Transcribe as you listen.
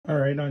All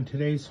right, on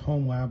today's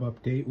home lab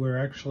update, we're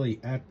actually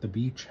at the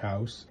beach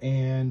house,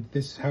 and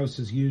this house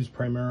is used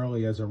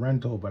primarily as a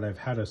rental, but I've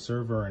had a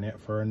server in it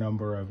for a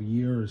number of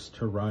years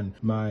to run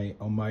my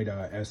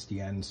Omida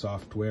SDN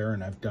software,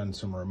 and I've done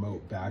some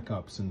remote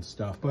backups and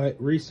stuff. But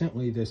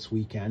recently this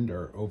weekend,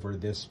 or over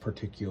this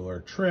particular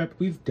trip,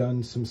 we've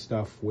done some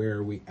stuff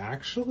where we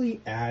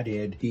actually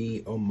added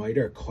the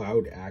Omida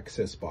Cloud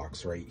Access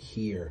box right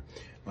here.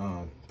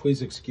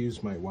 Please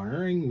excuse my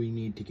wiring. We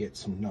need to get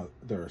some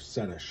another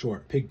set of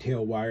short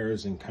pigtail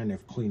wires and kind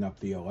of clean up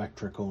the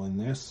electrical in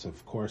this.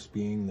 Of course,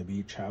 being the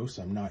beach house,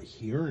 I'm not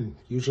here, and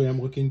usually I'm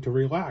looking to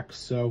relax,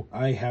 so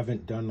I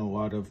haven't done a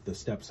lot of the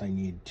steps I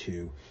need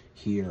to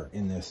here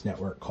in this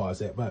network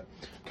closet, but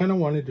kind of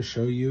wanted to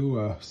show you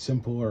a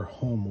simpler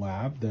home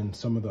lab than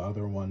some of the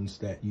other ones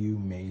that you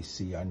may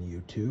see on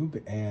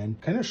YouTube, and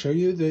kind of show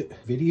you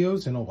that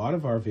videos, and a lot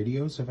of our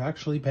videos have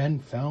actually been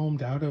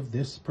filmed out of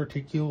this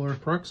particular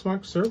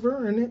Proxmox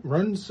server, and it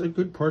runs a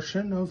good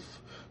portion of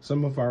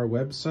some of our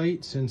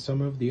websites and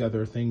some of the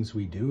other things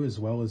we do, as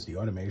well as the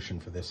automation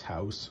for this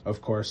house.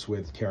 Of course,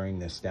 with tearing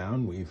this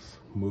down, we've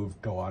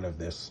moved a lot of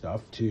this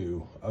stuff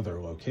to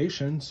other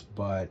locations,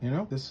 but you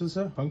know, this is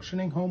a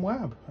functioning home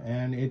lab,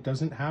 and it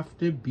doesn't have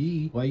to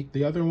be like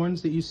the other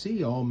ones that you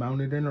see, all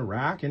mounted in a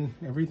rack and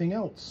everything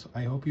else.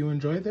 I hope you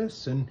enjoy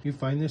this and you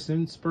find this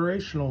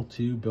inspirational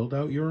to build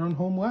out your own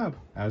home lab.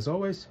 As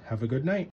always, have a good night.